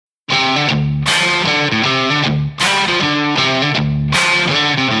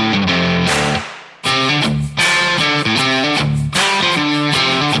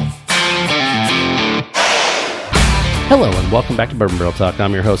welcome back to Bourbon Barrel Talk.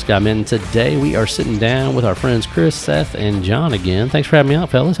 I'm your host, Guy Minton. Today we are sitting down with our friends Chris, Seth, and John again. Thanks for having me out,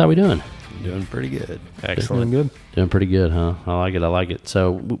 fellas. How we doing? Doing pretty good. Excellent. Doing good. Doing pretty good, huh? I like it.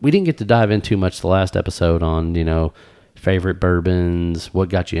 So we didn't get to dive in too much the last episode on, favorite bourbons, what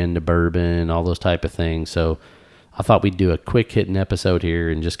got you into bourbon, all those type of things. So I thought we'd do a quick hitting episode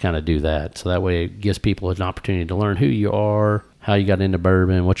here and just kind of do that. So that way it gives people an opportunity to learn who you are, how you got into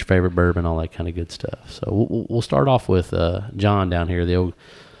bourbon, what's your favorite bourbon, all that kind of good stuff. So we'll start off with John down here, the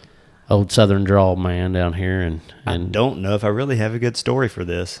old Southern drawl man down here. And I don't know if I really have a good story for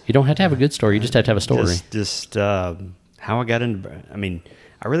this. You don't have to have a good story. You just have to have a story. Just how I got into,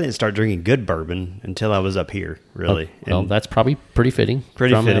 I really didn't start drinking good bourbon until I was up here, really. Oh, well, that's probably pretty fitting.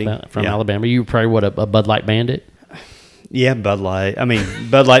 Pretty from fitting. From yeah. Alabama. You were probably, a Bud Light bandit? Yeah, Bud Light.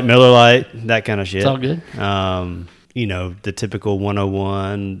 Bud Light, Miller Light, that kind of shit. It's all good. The typical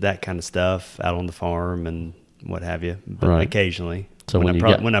 101, that kind of stuff out on the farm and what have you. But right. Occasionally. So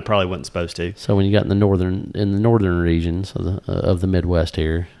when I probably wasn't supposed to. So when you got in the northern regions of the Midwest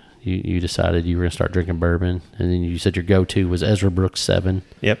here, you decided you were going to start drinking bourbon, and then you said your go-to was Ezra Brooks 7.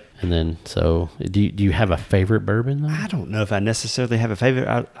 Yep. And then, so do you have a favorite bourbon, though? I don't know if I necessarily have a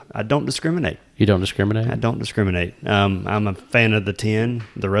favorite. I don't discriminate. You don't discriminate? I don't discriminate. I'm a fan of the 10,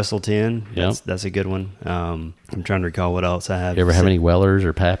 the Russell 10. Yep. That's a good one. I'm trying to recall what else I have. You ever have any Wellers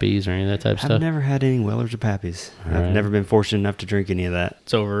or Pappies or any of that type of stuff? I've never had any Wellers or Pappies. All I've right. never been fortunate enough to drink any of that.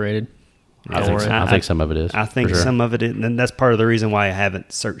 It's overrated. I think some of it is. I think for sure. some of it is, and that's part of the reason why I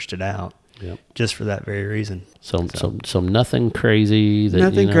haven't searched it out. Yep. Just for that very reason. So nothing crazy.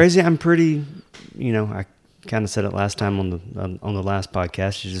 Nothing crazy. I'm pretty, I kind of said it last time on the last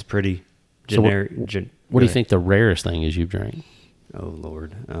podcast. It's just pretty generic. So what do you think the rarest thing is you've drank? Oh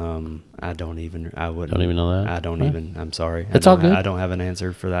Lord, I don't even. I wouldn't. Don't even know that. I don't even. I'm sorry. It's all good. I don't have an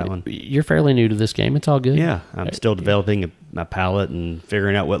answer for that one. You're fairly new to this game. It's all good. Yeah, I'm still developing my palate and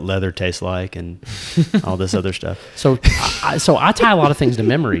figuring out what leather tastes like and all this other stuff. So I tie a lot of things to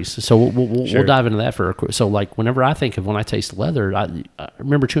memories. So we'll dive into that for a quick. So like whenever I think of when I taste leather, I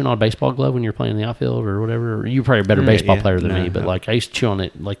remember chewing on a baseball glove when you're playing in the outfield or whatever. You're probably a better baseball player than me, but like I used to chew on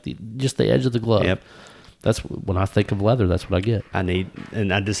it like just the edge of the glove. Yep. That's when I think of leather. That's what I get. I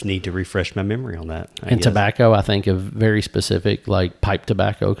just need to refresh my memory on that. I guess. Tobacco, I think of very specific, like pipe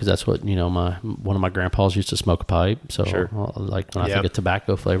tobacco, because that's what one of my grandpas used to smoke a pipe. So, sure. Like when I think of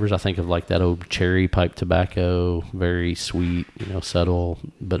tobacco flavors, I think of like that old cherry pipe tobacco, very sweet, subtle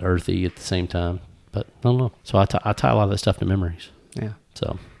but earthy at the same time. But I don't know. So I tie a lot of that stuff to memories. Yeah.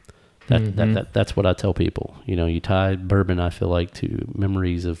 So. That's what I tell people. You tie bourbon, I feel like, to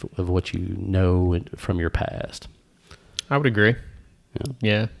memories of what you know from your past. I would agree.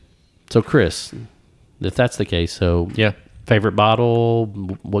 Yeah. So, Chris, if that's the case, yeah, favorite bottle,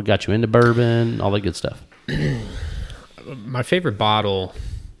 what got you into bourbon, all that good stuff. My favorite bottle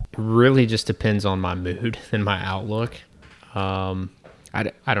really just depends on my mood and my outlook. I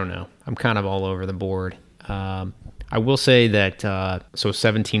don't know. I'm kind of all over the board. I will say that,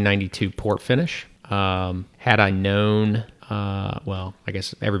 1792 port finish, had I known, I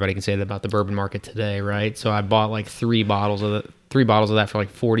guess everybody can say that about the bourbon market today, right? So I bought like three bottles of that for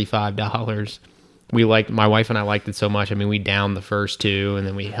like $45. My wife and I liked it so much. We downed the first two and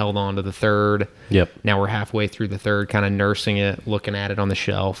then we held on to the third. Yep. Now we're halfway through the third, kind of nursing it, looking at it on the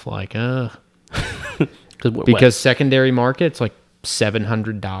shelf like, because secondary market's like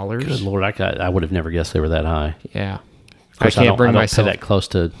 $700. Good Lord, I would have never guessed they were that high. Yeah. I can't bring myself that close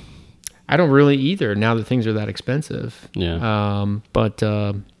to. I don't really either now that things are that expensive. Yeah.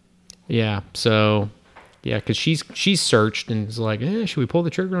 Yeah. So, yeah, because she's searched and is like, should we pull the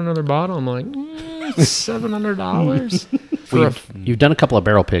trigger on another bottle? I'm like, $700. You've done a couple of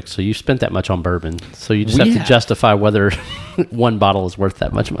barrel picks, so you spent that much on bourbon. So you just have to justify whether one bottle is worth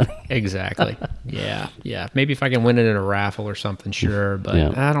that much money. Exactly. Yeah. Maybe if I can win it in a raffle or something, sure.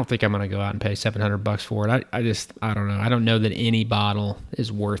 But I don't think I'm going to go out and pay $700 for it. I don't know. I don't know that any bottle is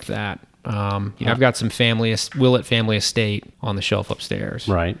worth that. I've got some Willett family estate on the shelf upstairs.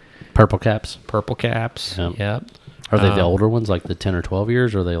 Right. Purple caps. Yep. Are they the older ones, like the 10 or 12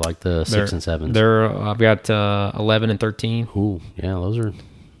 years, or are they like the 6 and 7s? I've got 11 and 13. Ooh, yeah, those are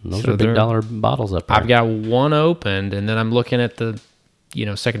big dollar bottles up there. I've got one opened, and then I'm looking at the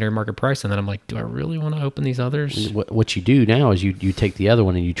secondary market price, and then I'm like, do I really want to open these others? What you do now is you take the other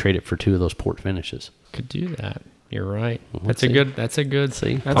one and you trade it for two of those port finishes. Could do that. You're right. That's a good.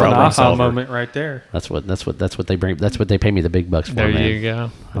 See, that's an aha moment right there. That's what they bring. That's what they pay me the big bucks for. There man. You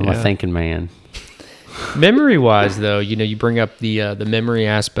go. I'm a thinking man. Memory wise, though, you bring up the memory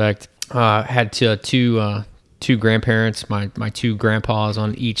aspect. Had two grandparents, my two grandpas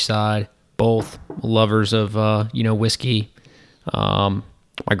on each side, both lovers of whiskey.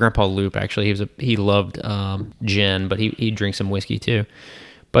 My grandpa Loop, actually, he loved gin, but he drinks some whiskey too.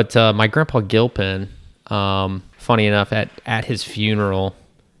 But my grandpa Gilpin, funny enough, at his funeral,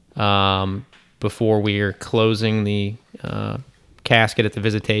 before we were closing the casket at the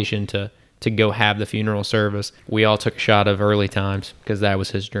visitation to go have the funeral service, we all took a shot of Early Times because that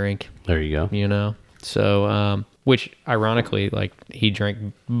was his drink. There you go. So, which ironically, like, he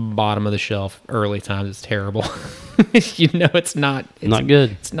drank bottom of the shelf Early Times. It's terrible. It's not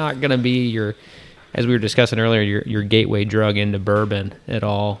good. It's not gonna be your, as we were discussing earlier, your gateway drug into bourbon at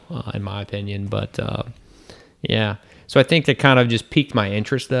all, in my opinion. But yeah, so I think that kind of just piqued my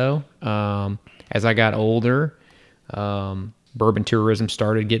interest though. As I got older, bourbon tourism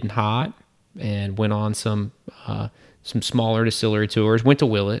started getting hot, and went on some smaller distillery tours. Went to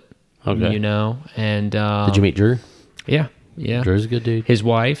Willett, Okay. and Did you meet Drew? Yeah. Drew's a good dude. His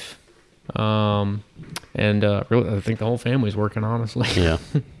wife, and really, I think the whole family's working, honestly. Yeah,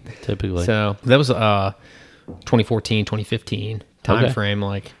 typically. So that was 2014, 2015 time Okay. frame,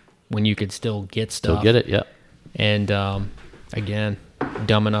 like when you could still get stuff. Still get it, yeah. And again,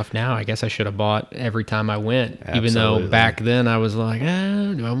 dumb enough now, I guess I should have bought every time I went. Even though Absolutely. back then I was like,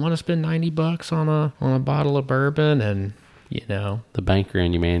 do I want to spend $90 on a bottle of bourbon? And The banker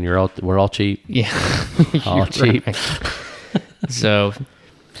in you, man. We're all cheap. yeah, All you're cheap. right. So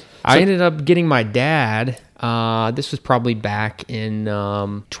I ended up getting my dad. This was probably back in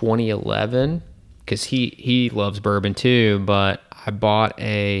 2011 because he loves bourbon too. But I bought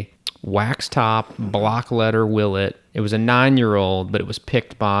a wax top block letter Willet. It was a 9-year-old, but it was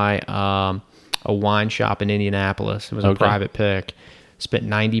picked by a wine shop in Indianapolis. It was a private pick. Spent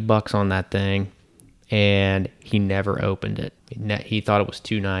 $90 on that thing, and he never opened it. He thought it was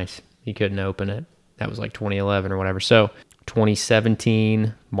too nice. He couldn't open it. That was like 2011 or whatever. So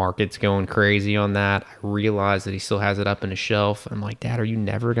 2017, market's going crazy on that. I realized that he still has it up in a shelf. I'm like, Dad, are you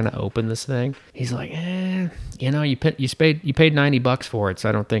never gonna open this thing? He's like, you paid $90 for it, so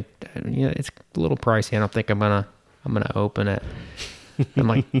I don't think, it's a little pricey. I don't think I'm gonna open it. I'm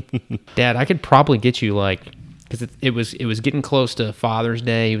like, Dad, I could probably get you because it was getting close to Father's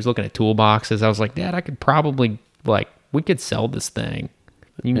Day. He was looking at toolboxes. I was like, Dad, I could probably we could sell this thing.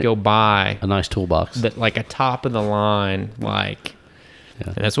 You can go buy A nice toolbox. that, like a top of the line, and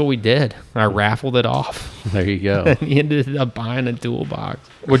that's what we did. I raffled it off. There you go. And he ended up buying a toolbox.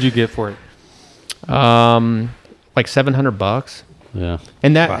 What'd you get for it? Like $700. Yeah.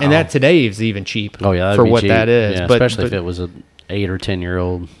 And that today is even cheap. Oh yeah, that'd for be what cheap. that is. Yeah, but especially if it was a 8 or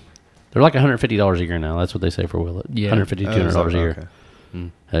 10-year-old. They're like $150 a year now. That's what they say for Willet. Yeah. $150, $200 a year.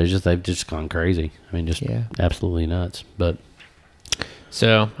 Okay. They've just gone crazy. I mean, just absolutely nuts. But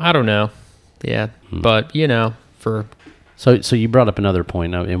So I don't know. Yeah, but for so you brought up another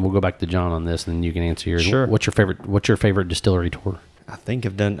point, and we'll go back to John on this, and then you can answer yours. Sure. What's your favorite distillery tour? I think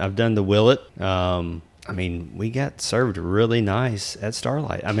I've done the Willet. I mean, we got served really nice at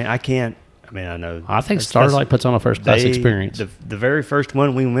Starlight. I know. I think Starlight puts on a first class experience. The very first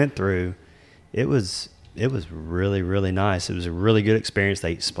one we went through, it was really, really nice. It was a really good experience.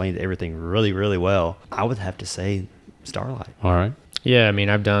 They explained everything really, really well. I would have to say Starlight. All right. Yeah, I mean,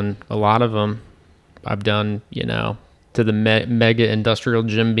 I've done a lot of them. I've done, to the mega industrial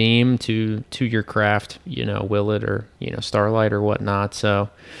Jim Beam to your craft, Willet or, Starlight or whatnot. So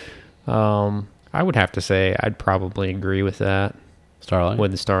I would have to say I'd probably agree with that. Starlight.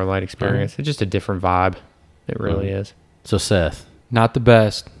 With the Starlight experience. It's just a different vibe. It really is. So Seth. Not the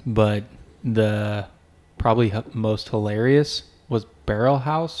best, but the probably most hilarious was Barrel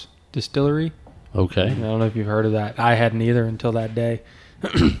House Distillery. Okay. I don't know if you've heard of that. I hadn't either until that day.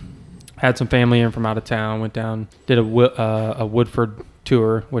 Had some family in from out of town. Went down, did a Woodford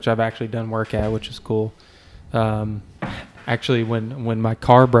tour, which I've actually done work at, which is cool. Actually, when my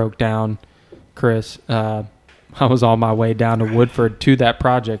car broke down, Chris, I was on my way down to Woodford to that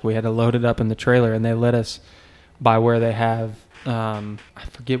project. We had to load it up in the trailer, and they let us by where they have, I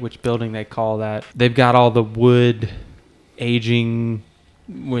forget which building they call that. They've got all the wood aging.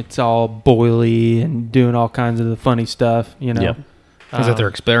 It's all boily and doing all kinds of the funny stuff, Yep. Is that their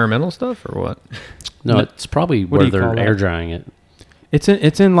experimental stuff or what? No, it's probably what where do you they're call that? air drying it. It's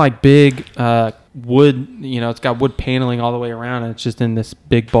in like big wood. It's got wood paneling all the way around, and it's just in this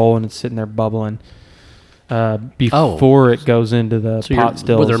big bowl, and it's sitting there bubbling before it goes into the pot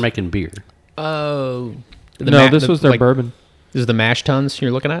stills. Where they're making beer. Oh. This was their bourbon. This is the mash tuns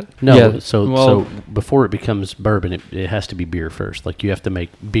you're looking at? No, Yeah, so before it becomes bourbon, it has to be beer first. Like you have to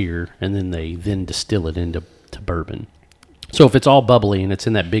make beer, and then they distill it into bourbon. So if it's all bubbly and it's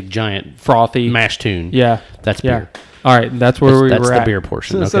in that big giant frothy mash tune, Yeah, that's yeah. beer. All right, that's where That's we were the at. beer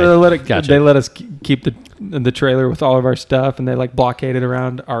portion. Okay. So Gotcha. they let us keep the trailer with all of our stuff, and they like blockaded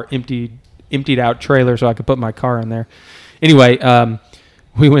around our emptied out trailer so I could put my car in there. Anyway,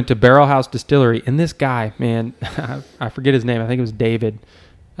 we went to Barrel House Distillery, and this guy, man, I forget his name. I think it was David.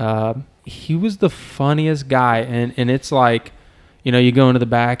 He was the funniest guy, and it's like, you know, you go into the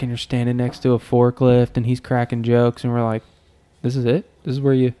back and you're standing next to a forklift, and he's cracking jokes, and we're like, "This is it? This is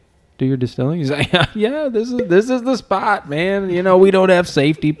where you do your distilling?" He's like, "Yeah, this is the spot, man. You know, we don't have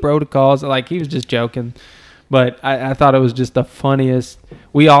safety protocols." Like, he was just joking, but I thought it was just the funniest.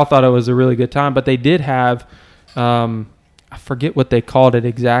 We all thought it was a really good time, but they did have, I forget what they called it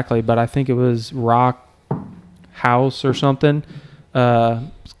exactly, but I think it was Rock House or something.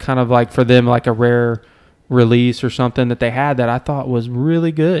 It's kind of like for them, like a rare release or something that they had that I thought was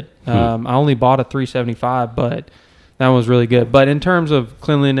really good. I only bought a 375, but that was really good. But in terms of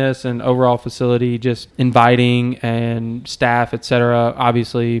cleanliness and overall facility, just inviting and staff, etc.,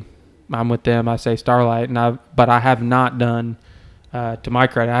 obviously I'm with them. I say Starlight, but I have not done, to my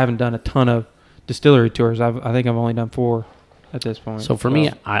credit, I haven't done a ton of distillery tours. I think I've only done 4 at this point. So for me,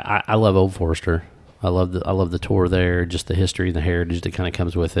 I love Old Forester. I love the tour there, just the history and the heritage that kind of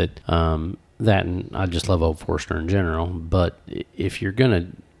comes with it. That, and I just love Old Forester in general. But if you're gonna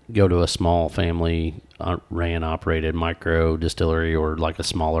go to a small family ran operated micro distillery or like a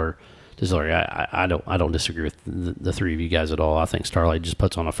smaller distillery, I don't disagree with the three of you guys at all. I think Starlight just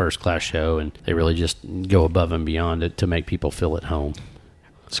puts on a first class show, and they really just go above and beyond it to make people feel at home.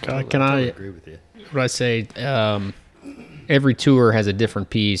 Scott, totally agree with you. What I say? Every tour has a different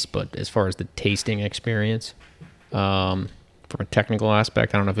piece, but as far as the tasting experience, from a technical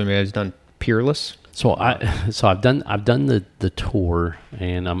aspect, I don't know if anybody's done Peerless. So I've done the tour,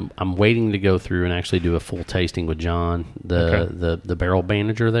 and I'm waiting to go through and actually do a full tasting with John, the barrel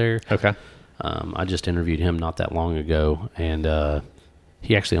manager there. Okay. I just interviewed him not that long ago, and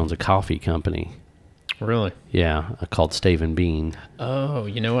he actually owns a coffee company. Really? Yeah, called Stave and Bean. Oh,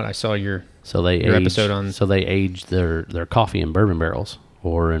 you know what? I saw your Your episode on. So they age their coffee in bourbon barrels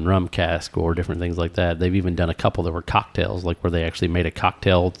or in rum cask or different things like that. They've even done a couple that were cocktails, like where they actually made a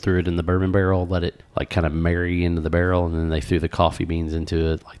cocktail, threw it in the bourbon barrel, let it like kind of marry into the barrel, and then they threw the coffee beans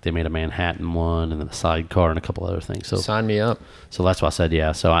into it. Like they made a Manhattan one, and then a sidecar, and a couple other things. So Sign me up. So that's why I said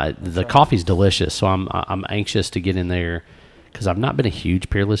yeah. So the coffee's delicious. So I'm anxious to get in there. Because I've not been a huge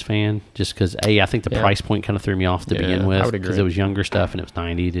Peerless fan, just because I think the price point kind of threw me off to begin with. Because it was younger stuff and it was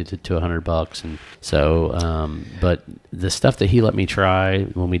 $90 to $100, and so. But the stuff that he let me try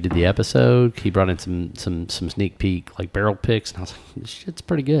when we did the episode, he brought in some sneak peek like barrel picks, and I was like, this shit's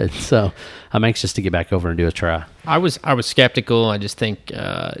pretty good. So I'm anxious to get back over and do a try. I was skeptical. I just think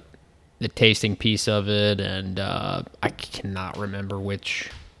the tasting piece of it, and I cannot remember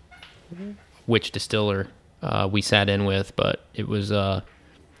which distiller we sat in with, but it was a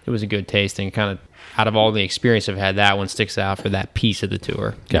good tasting. Kind of out of all the experience I've had, that one sticks out for that piece of the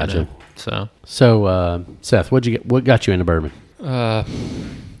tour. Gotcha. So Seth, what got you into bourbon? I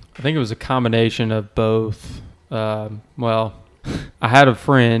think it was a combination of both. Well, I had a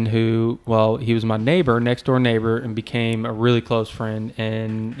friend who, he was my next door neighbor, and became a really close friend.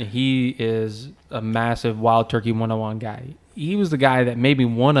 And he is a massive Wild Turkey 101 guy. He was the guy that made me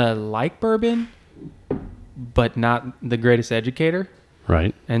want to like bourbon, but not the greatest educator.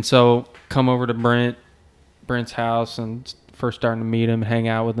 Right. And so come over to Brent's house, and first starting to meet him, hang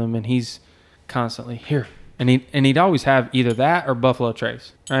out with him, and he's constantly here. And he'd always have either that or Buffalo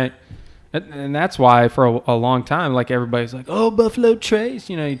Trace, right? And that's why for a long time, like, everybody's like, oh, Buffalo Trace.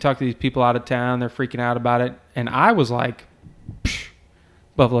 You know, you talk to these people out of town, they're freaking out about it. And I was like, psh,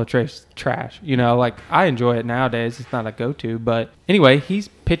 Buffalo Trace trash. You know, like, I enjoy it nowadays. It's not a go-to. But anyway, he's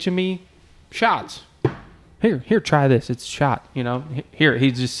pitching me shots. Here, try this. It's a shot, you know. Here, he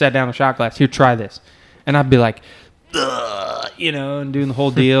just set down a shot glass. Here, try this. And I'd be like, ugh, you know, and doing the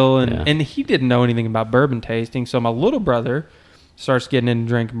whole deal. And, and he didn't know anything about bourbon tasting. So my little brother starts getting into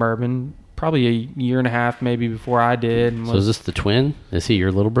drinking bourbon probably a year and a half maybe before I did. And So is this the twin? Is he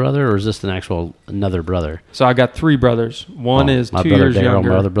your little brother, or is this another brother? So I got 3 brothers. One is 2 years Daryl, younger.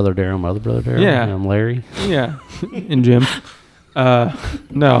 My other brother Daryl, my other brother Daryl. Yeah. And I'm Larry. Yeah, and Jim.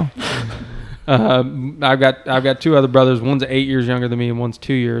 No. I've got 2 other brothers. One's 8 years younger than me, and one's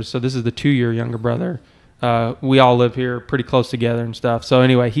 2 years. So this is the 2-year younger brother. We all live here pretty close together and stuff. So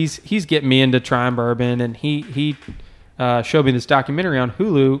anyway, he's getting me into trying bourbon, and he showed me this documentary on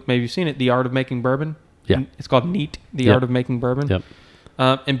Hulu. Maybe you've seen it, The Art of Making Bourbon. Yeah, it's called Neat, The Art of Making Bourbon.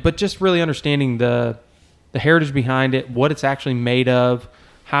 Yep. But just really understanding the heritage behind it, what it's actually made of,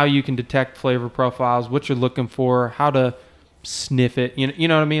 how you can detect flavor profiles, what you're looking for, how to sniff it. You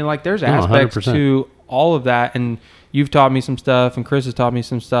know what I mean? Like there's No, aspects 100%. to all of that, and you've taught me some stuff, and Chris has taught me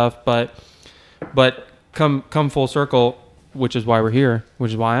some stuff, but come full circle, which is why we're here,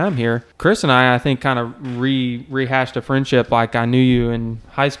 which is why I'm here. Chris and I think, kind of rehashed a friendship like I knew you in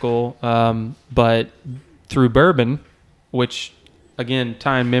high school, but through bourbon, which, again,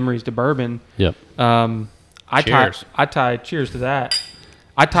 tying memories to bourbon. Yep. Cheers. Cheers to that.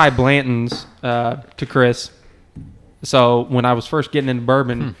 I tied Blanton's to Chris. So when I was first getting into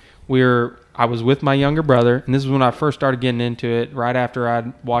bourbon, I was with my younger brother, and this is when I first started getting into it, right after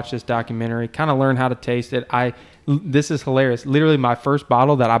I'd watched this documentary, kind of learned how to taste it. This is hilarious. Literally my first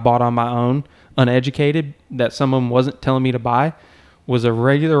bottle that I bought on my own, uneducated, that someone wasn't telling me to buy, was a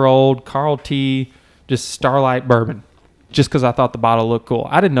regular old Carl T, just Starlight bourbon, just because I thought the bottle looked cool.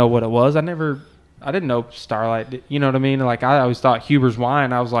 I didn't know what it was. I didn't know Starlight, you know what I mean? Like, I always thought Huber's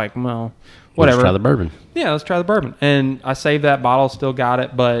wine. I was like, well, whatever. Let's try the bourbon. Yeah, let's try the bourbon. And I saved that bottle, still got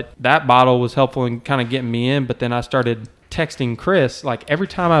it, but that bottle was helpful in kind of getting me in. But then I started texting Chris, like every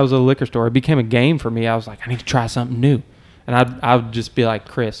time I was at a liquor store, it became a game for me. I was like, I need to try something new. And I would just be like,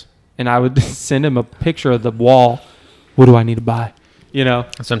 Chris, and I would send him a picture of the wall. What do I need to buy? You know?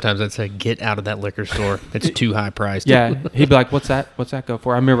 Sometimes I'd say, get out of that liquor store. It's too high priced. Yeah. He'd be like, what's that? What's that go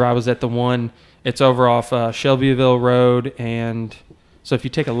for? I remember I was at the one, it's over off Shelbyville Road. And so if you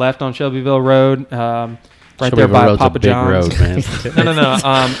take a left on Shelbyville Road, right there by Road's Papa a big John's. road, man.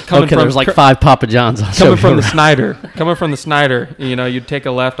 No. Okay, there's like 5 Papa John's on Coming from Shelbyville. the Snyder, you'd take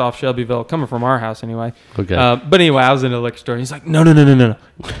a left off Shelbyville, coming from our house anyway. Okay. But anyway, I was in a liquor store, and he's like, no.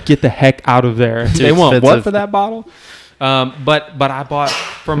 Get the heck out of there. They want what expensive. for that bottle? But I bought,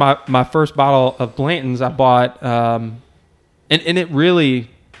 for my first bottle of Blanton's, I bought, and it really,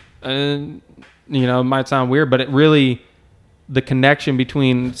 it might sound weird, but it really, the connection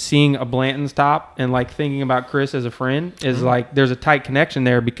between seeing a Blanton's top and like thinking about Chris as a friend is like, there's a tight connection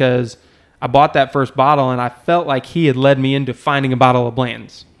there, because I bought that first bottle and I felt like he had led me into finding a bottle of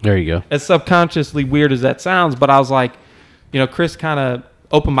Blanton's. There you go. As subconsciously weird as that sounds, but I was like, Chris kind of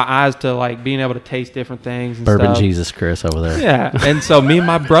opened my eyes to like being able to taste different things and Bourbon stuff. Jesus Chris over there. Yeah. And so me and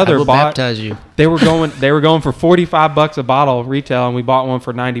my I brother will bought, baptize you. they were going for $45 a bottle retail, and we bought one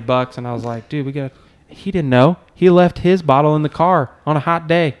for $90. And I was like, dude, he didn't know. He left his bottle in the car on a hot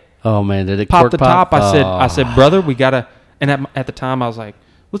day. Oh man, did it Pop cork the pop? top. I said, brother, we gotta. And at the time, I was like,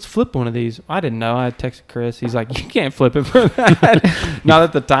 let's flip one of these. I didn't know. I texted Chris. He's like, you can't flip it for that. Not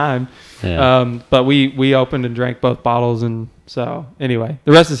at the time. Yeah. But we opened and drank both bottles, and so anyway,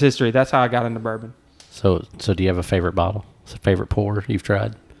 the rest is history. That's how I got into bourbon. So do you have a favorite bottle? It's a favorite pour you've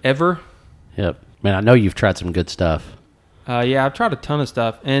tried? Ever? Yep. Man, I know you've tried some good stuff. Yeah, I've tried a ton of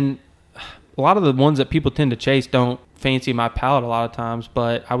stuff, and a lot of the ones that people tend to chase don't fancy my palate a lot of times,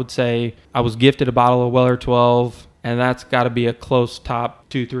 but I would say I was gifted a bottle of Weller 12, and that's got to be a close top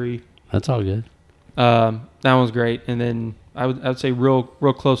 2-3. That's all good. That one was great. And then I would say real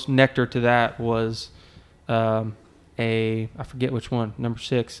close nectar to that was I forget which one, number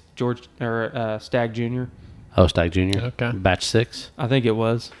 6, Stag Jr. Oh, Stag Jr. Okay. Batch 6. I think it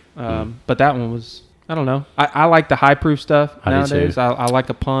was. But that one was, I don't know. I like the high proof stuff I do nowadays. too. I like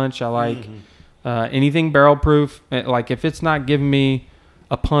a punch. I like anything barrel proof. Like if it's not giving me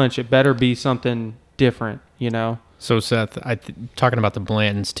a punch, it better be something different, So Seth, talking about the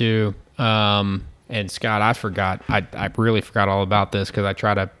Blantons too, and Scott, I really forgot all about this because I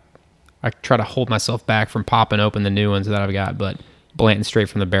try to hold myself back from popping open the new ones that I've got. But Blanton straight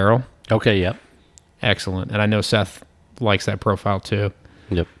from the barrel, Okay, yep. excellent. And I know Seth likes that profile too.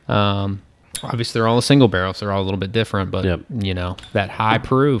 Yep. Obviously they're all a single barrel, so they're all a little bit different. But Yep. that high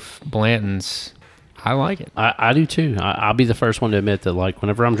proof Blantons, I like it. I do too. I'll be the first one to admit that, like,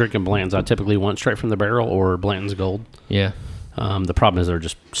 whenever I'm drinking Blanton's, I typically want straight from the barrel or Blanton's Gold. Yeah, The problem is they're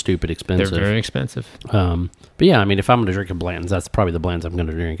just stupid expensive. they're very expensive. But yeah, I mean, if I'm going to drink a Blanton's, that's probably the Blanton's I'm going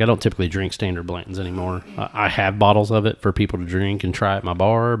to drink. I don't typically drink standard Blanton's anymore. I have bottles of it for people to drink and try at my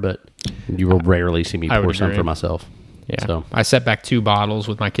bar, but you will rarely see me I would pour some agree. for myself. Yeah, So, I set back 2 bottles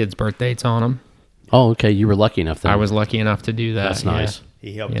with my kids' birth dates on them. oh, okay, you were lucky enough then. I was lucky enough to do that. That's nice.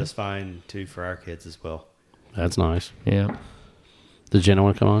 He helped Yeah. us find 2 for our kids as well. That's nice. Yeah. Does Jenna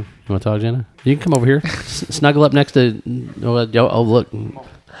want to come on? You want to talk, Jenna? You can come over here. Snuggle up next to. Oh, look.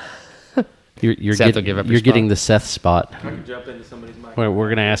 You're Seth will give up your You're getting spot. the Seth spot. I could jump into somebody's mic. We're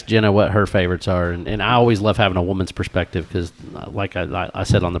going to ask Jenna what her favorites are, and I always love having a woman's perspective because, like I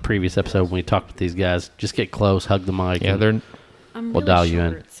said on the previous episode when we talked with these guys, just get close, hug the mic. Yeah, and they're I'm We'll really dial you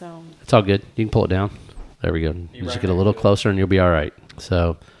short, in. So it's all good. You can pull it down. There we go. Just get a little closer, and you'll be all right.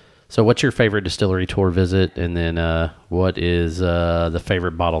 So what's your favorite distillery tour visit, and then what is the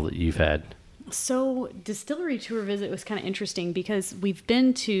favorite bottle that you've had? So distillery tour visit was kind of interesting because we've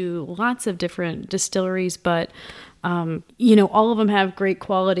been to lots of different distilleries, but all of them have great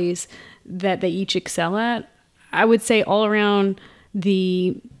qualities that they each excel at. I would say all around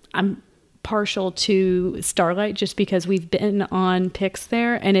I'm partial to Starlight just because we've been on picks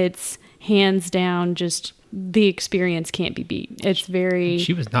there, and it's hands down just the experience can't be beat. It's very.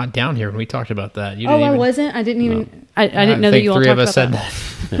 She was not down here when we talked about that. You I wasn't. I didn't even. I didn't know that you all talked about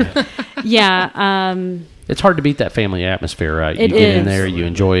that. Yeah. It's hard to beat that family atmosphere, right? You It get in is. there, you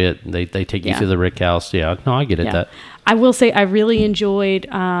enjoy it. They take you Yeah. to the Rick House. Yeah, no, I get it. Yeah. That I will say I really enjoyed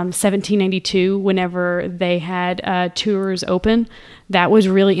 1792 whenever they had tours open. That was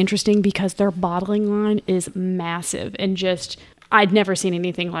really interesting because their bottling line is massive and just I'd never seen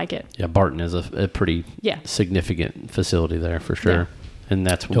anything like it. yeah, Barton is a pretty Yeah. significant facility there for sure, Yeah. and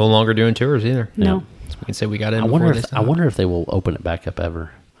that's. No longer doing tours either. No. We can say we got in. I before wonder they if stopped. they will open it back up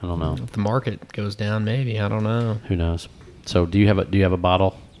ever. I don't know. If the market goes down, maybe. I don't know. Who knows? So do you have a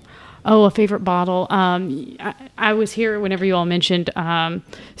bottle? Oh, a favorite bottle. I was here whenever you all mentioned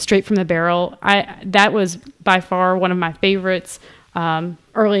Straight from the Barrel. That was by far one of my favorites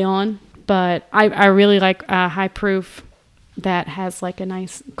early on, but I really like High Proof that has like a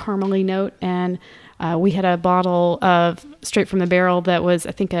nice caramely note. And we had a bottle of Straight from the Barrel that was,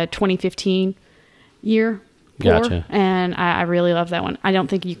 I think, a 2015 year pour, Gotcha. and I really love that one. I don't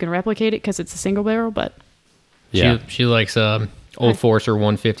think you can replicate it because it's a single barrel, but Yeah. She likes Old Forester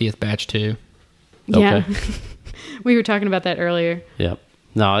 150th batch 2. yeah. Okay. We were talking about that earlier. Yep.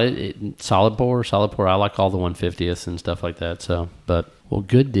 No, solid pour. I like all the 150ths and stuff like that. So, but well,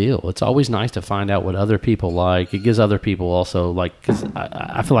 good deal. It's always nice to find out what other people like. It gives other people also like, because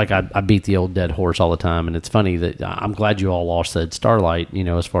I feel like I beat the old dead horse all the time, and it's funny that I'm glad you all said Starlight.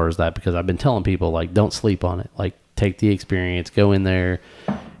 As far as that, because I've been telling people like, don't sleep on it. Like, take the experience, go in there.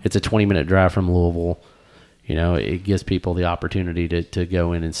 It's a 20-minute drive from Louisville. It gives people the opportunity to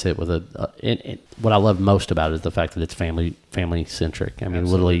go in and sit with and what I love most about it is the fact that it's family centric. I mean,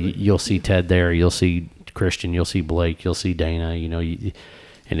 literally, you'll see Ted there, you'll see Christian, you'll see Blake, you'll see Dana.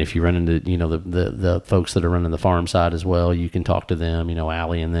 And if you run into the folks that are running the farm side as well, you can talk to them.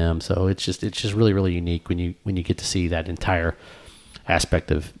 Allie and them. So it's just really, really unique when you get to see that entire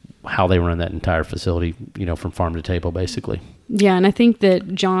aspect of how they run that entire facility. From farm to table, basically. Yeah, and I think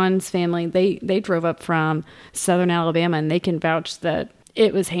that John's family, they drove up from Southern Alabama, and they can vouch that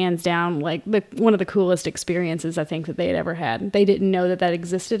it was hands down like one of the coolest experiences I think that they had ever had. They didn't know that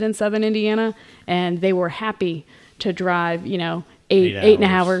existed in Southern Indiana, and they were happy to drive, eight and a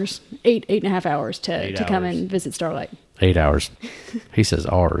half hours to come and visit Starlight. 8 hours. He says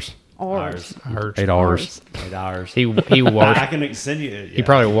ours. Ours. 8 hours. 8 hours. He I washes. can send you. He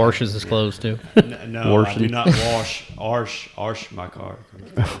probably washes his clothes too. No, I do not wash my car.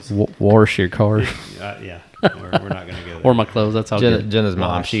 Wash your car. Yeah, we're not going to go there. Or my clothes. That's how good. Jenna's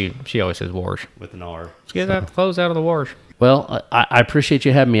mom. Wash. She always says wash. With an R. Let's get that clothes out of the wash. Well, I appreciate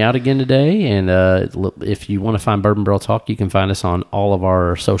you having me out again today. And if you want to find Bourbon Barrel Talk, you can find us on all of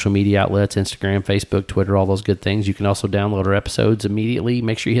our social media outlets, Instagram, Facebook, Twitter, all those good things. You can also download our episodes immediately.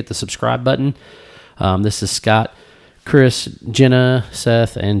 Make sure you hit the subscribe button. This is Scott, Chris, Jenna,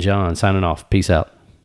 Seth, and John signing off. Peace out.